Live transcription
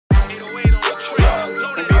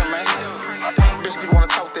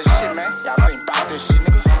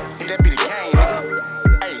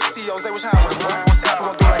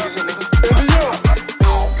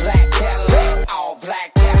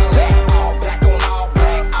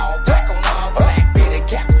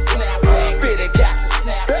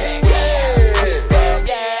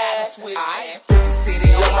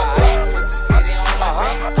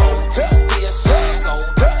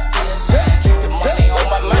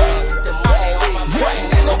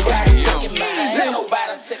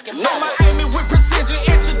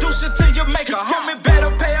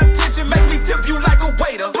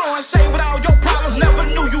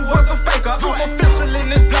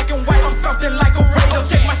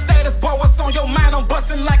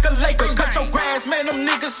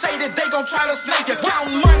don't try to snake it.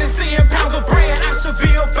 Counting money, seeing pounds of bread. I should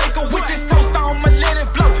be a baker with this toast on my let it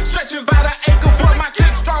blow. Stretching by the acre, boy, my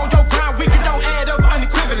kick strong, your grind weak, it don't add up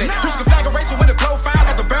unequivalent. Push conflagration with a profile,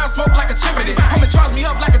 like the barrel smoke like a chimney. Homie charge me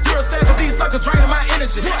up like a Duracell, cause these suckers draining my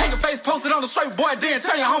energy. Hang your face posted on the straight, boy, then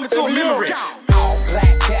turn your homie to a memory. All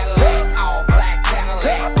black Cadillac, all black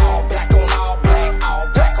Cadillac, all black on all black, all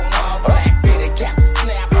black on all black. Bitty got the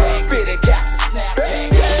snapback, bitty got the snapback.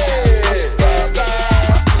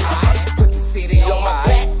 Put the city on my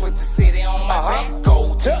back, put the city on my back.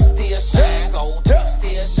 Gold tip still shine, gold tip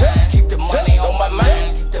still shine. Keep the money on my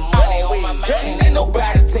mind, keep the money on my mind. Ain't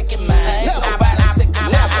nobody taking mine.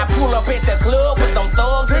 I pull up at the club with them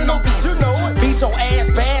thugs and no beats. Beat your ass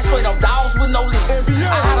bad, straight up dogs with no leases.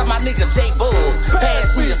 I holler my nigga J Bug,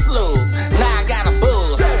 pass me a slug. Now I got a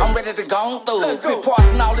buzz, I'm ready to go on through. Quit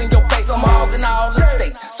parsing all in your face, I'm hogging all the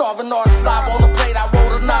steak. Starving all the slop on the plate, I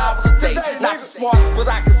roll a novel to take. Not the smartest, but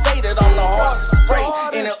I can say that I'm the hardest to spray.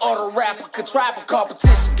 Any other rapper could try, but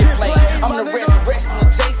competition get played. I'm the rest